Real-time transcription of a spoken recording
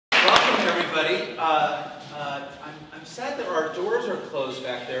everybody. I'm sad that our doors are closed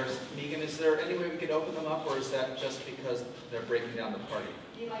back there. Megan, is there any way we could open them up, or is that just because they're breaking down the party?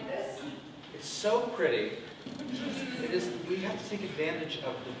 Do you like this? It's so pretty. It is. We have to take advantage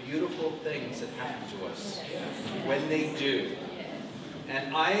of the beautiful things that happen to us when they do.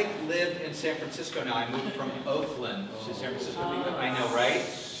 And I live in San Francisco now. I moved from Oakland to San Francisco. I know, right?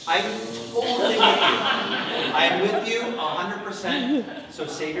 I'm totally with you. I am with you 100%, so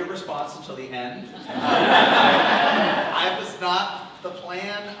save your response until the end. I was not the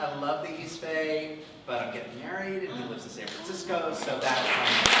plan. I love the East Bay, but I'm getting married and he lives in San Francisco, so that's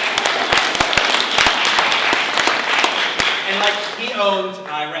and like he owns and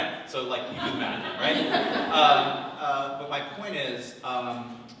I rent, so like you do the math, right? But my point is,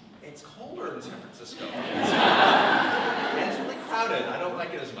 it's colder in San Francisco. And it's really crowded. I don't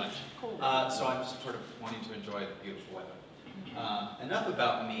like it as much. So I'm just sort of wanting to enjoy the beautiful weather. Enough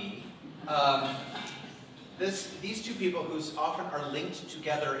about me. These two people who often are linked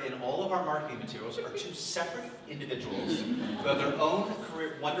together in all of our marketing materials are two separate individuals who have their own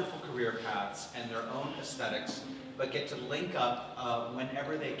wonderful career paths and their own aesthetics, but get to link up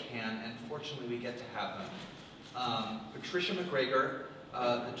whenever they can, and fortunately we get to have them. Patricia McGregor,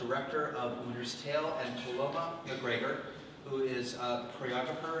 the director of Winter's Tale, and Paloma McGregor, who is the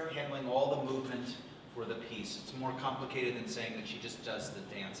choreographer handling all the movement for the piece. It's more complicated than saying that she just does the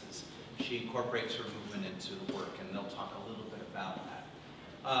dances. She incorporates her movement into the work, and they'll talk a little bit about that.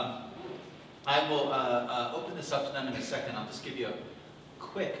 I will open this up to them in a second. I'll just give you a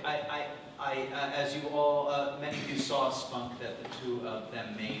quick, as you all, many of you saw Spunk that the two of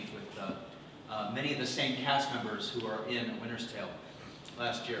them made with many of the same cast members who are in Winter's Tale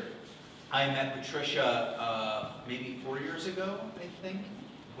last year. I met Patricia maybe 4 years ago, I think,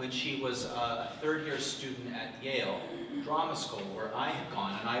 when she was a third-year student at Yale Drama School, where I had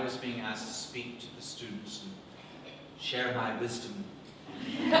gone, and I was being asked to speak to the students and share my wisdom.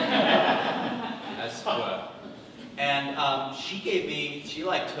 As well. And she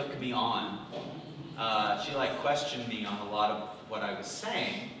like took me on. She like questioned me on a lot of what I was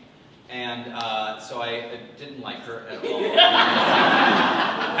saying. And so I didn't like her at all.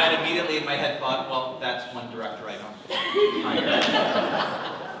 And immediately in my head thought, well, that's one director I don't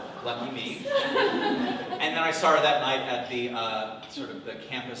hire. Lucky me. And then I saw her that night at the sort of the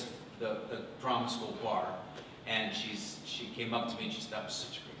campus, the drama school bar. And she came up to me and she said, that was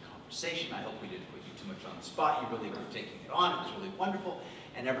such a great conversation. I hope we didn't put you too much on the spot. You really were taking it on. It was really wonderful.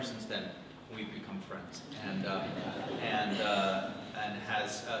 And ever since then, we've become friends.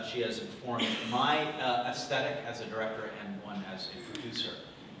 She has informed my aesthetic as a director and one as a producer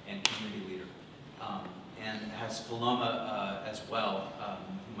and community leader. And has Paloma as well,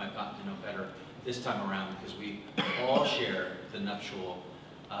 whom I've gotten to know better this time around, because we all share the nuptial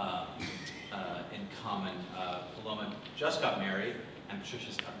in common. Paloma just got married, and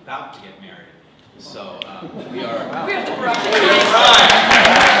Patricia's about to get married. So we are... We're the bride.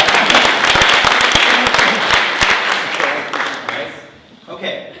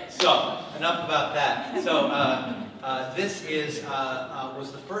 Okay, so enough about that. So this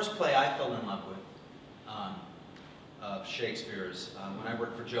was the first play I fell in love with of Shakespeare's when I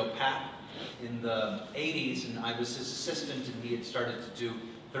worked for Joe Patton in the 80s, and I was his assistant, and he had started to do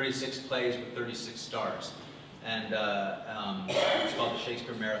 36 plays with 36 stars. And it's called the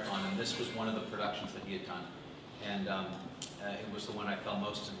Shakespeare Marathon, and this was one of the productions that he had done. And it was the one I fell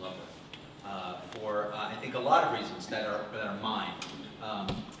most in love with for, I think, a lot of reasons that are mine.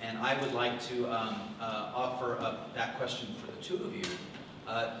 And I would like to offer up that question for the two of you.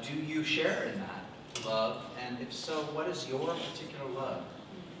 Do you share in that love? And if so, what is your particular love?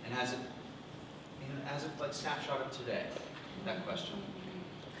 And has it like snapshot of today, that question?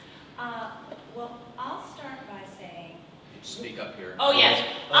 Well, I'll start by saying... Speak up here. Oh, yes.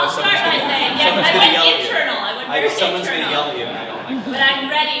 I'll start by saying, yes, I went internal. I went very internal. Someone's going to yell at you, and I don't like that. But I'm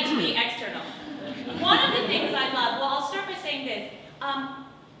ready to be external. One of the things I love, well, I'll start by saying this.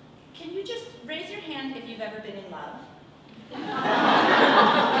 Can you just raise your hand if you've ever been in love? Okay.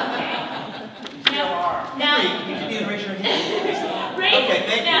 Now, you can even raise your hand. Raise your you.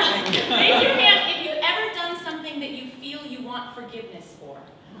 hand if you've ever done something that you feel you want forgiveness for.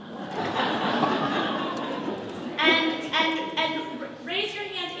 And raise your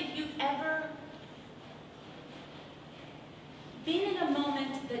hand if you've ever been in a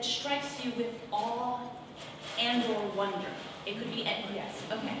moment that strikes you with awe and or wonder. It could be, yes,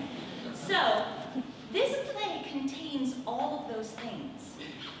 okay. So, this play contains all of those things.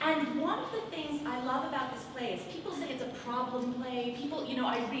 And one of the things I love about this play is people say it's a problem play. People, you know,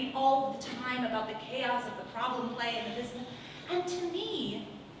 I read all the time about the chaos of the problem play and the business. And to me,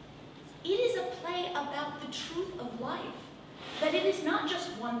 it is about the truth of life. That it is not just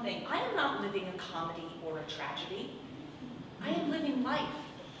one thing. I am not living a comedy or a tragedy. I am living life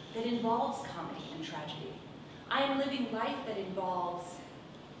that involves comedy and tragedy. I am living life that involves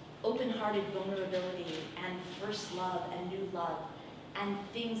open-hearted vulnerability and first love and new love and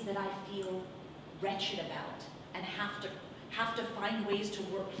things that I feel wretched about and have to find ways to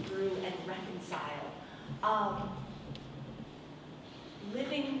work through and reconcile.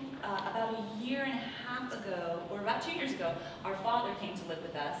 Living about a year and a half ago, or about 2 years ago, our father came to live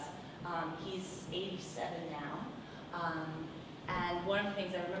with us. He's 87 now. And one of the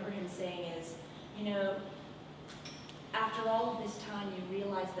things I remember him saying is, you know, after all of this time, you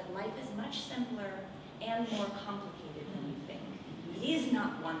realize that life is much simpler and more complicated than you think. It is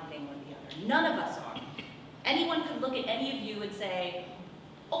not one thing or the other. None of us are. Anyone could look at any of you and say,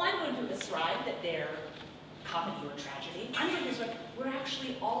 oh, I'm going to ascribe that they're comedy or tragedy. I'm going to ascribe, we're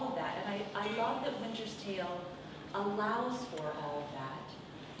actually all of that. And I love that Winter's Tale allows for all of that.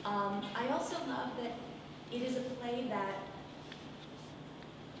 I also love that it is a play that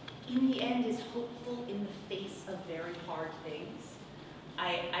in the end is hopeful in the face of very hard things.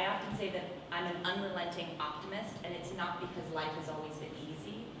 I often say that I'm an unrelenting optimist, and it's not because life has always been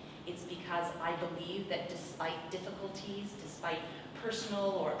easy. It's because I believe that despite difficulties, despite personal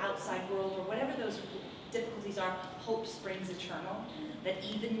or outside world, or whatever those difficulties are, hope springs eternal. That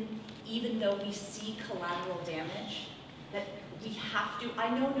even though we see collateral damage, that we have to,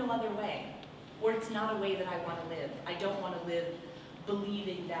 I know no other way, or it's not a way that I want to live. I don't want to live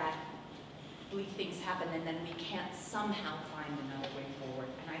believing that bleak things happen and then we can't somehow find another way forward.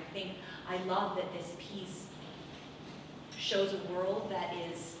 And I think, I love that this piece shows a world that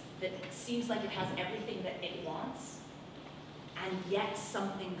seems like it has everything that it wants, and yet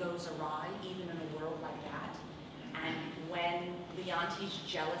something goes awry, even in a world like that. And when Leontes'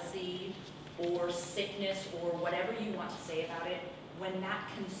 jealousy or sickness or whatever you want to say about it, when that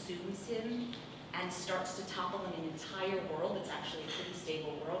consumes him and starts to topple an entire world that's actually a pretty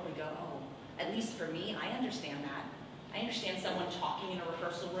stable world, we go, oh, at least for me, I understand that. I understand someone talking in a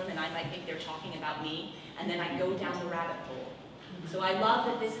rehearsal room and I might think they're talking about me, and then I go down the rabbit hole. So I love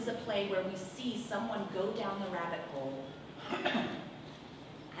that this is a play where we see someone go down the rabbit hole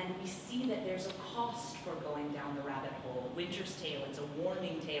and we see that there's a cost for going down the rabbit hole. Winter's Tale, it's a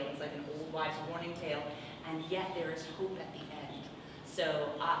warning tale, it's like an old wives' warning tale, and yet there is hope at the end. So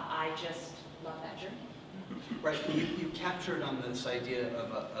I just love that journey. Right, you captured on this idea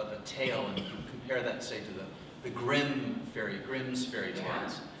of a tale, and you compare that, say, to the Grimm's fairy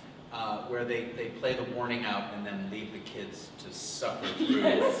tales, where they play the warning out and then leave the kids to suffer through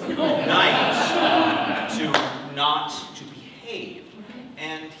night to not to behave.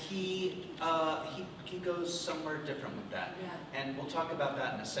 And he goes somewhere different with that. Yeah. And we'll talk about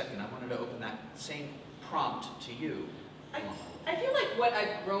that in a second. I wanted to open that same prompt to you. I feel like what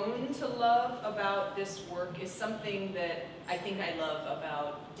I've grown to love about this work is something that I think I love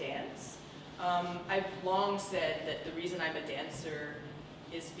about dance. I've long said that the reason I'm a dancer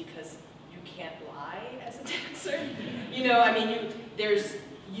is because you can't lie as a dancer. You know, I mean,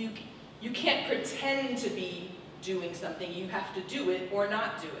 you can't pretend to be doing something. You have to do it or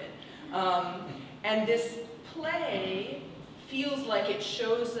not do it. And this play feels like it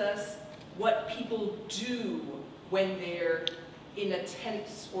shows us what people do when they're in a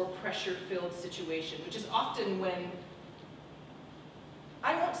tense or pressure-filled situation, which is often when,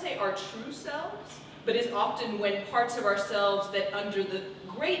 I won't say our true selves, but is often when parts of ourselves that under the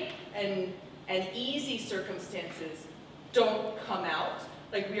great and easy circumstances don't come out.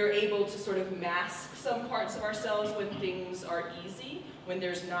 Like we are able to sort of mask some parts of ourselves when things are easy, when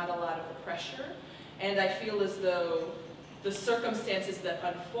there's not a lot of the pressure. And I feel as though the circumstances that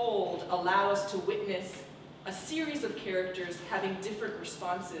unfold allow us to witness a series of characters having different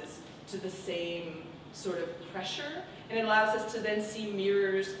responses to the same sort of pressure. And it allows us to then see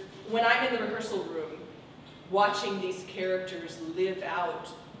mirrors. When I'm in the rehearsal room, watching these characters live out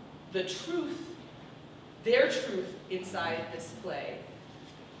the truth, their truth inside this play,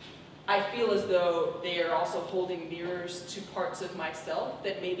 I feel as though they are also holding mirrors to parts of myself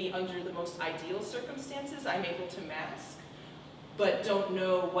that maybe under the most ideal circumstances I'm able to mask, but don't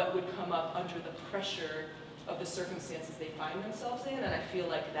know what would come up under the pressure of the circumstances they find themselves in. And I feel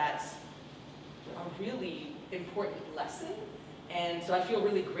like that's a really important lesson. And so I feel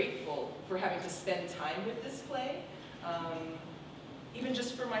really grateful for having to spend time with this play, even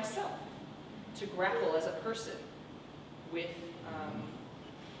just for myself, to grapple as a person with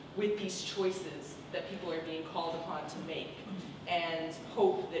these choices that people are being called upon to make, and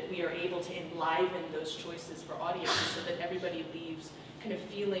hope that we are able to enliven those choices for audiences so that everybody leaves kind of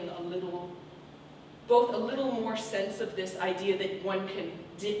feeling a little both a little more sense of this idea that one can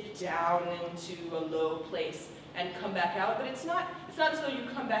dip down into a low place and come back out, but it's not as though you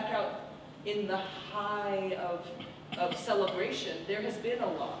come back out in the high of celebration. There has been a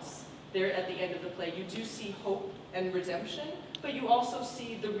loss there at the end of the play. You do see hope and redemption, but you also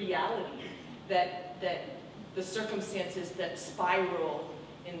see the reality that the circumstances that spiral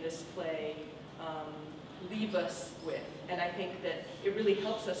in this play leave us with. And I think that it really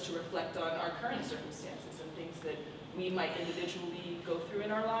helps us to reflect on our current circumstances and things that we might individually go through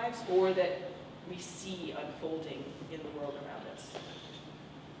in our lives, or that we see unfolding in the world around us.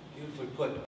 Beautifully put.